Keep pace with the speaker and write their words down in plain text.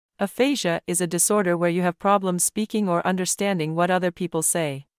Aphasia is a disorder where you have problems speaking or understanding what other people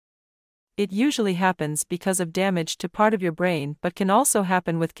say. It usually happens because of damage to part of your brain but can also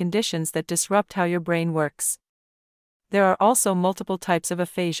happen with conditions that disrupt how your brain works. There are also multiple types of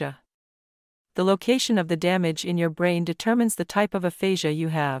aphasia. The location of the damage in your brain determines the type of aphasia you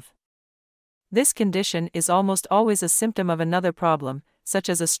have. This condition is almost always a symptom of another problem, such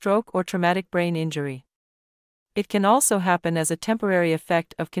as a stroke or traumatic brain injury. It can also happen as a temporary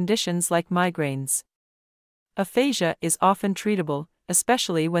effect of conditions like migraines. Aphasia is often treatable,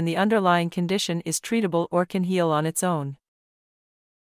 especially when the underlying condition is treatable or can heal on its own.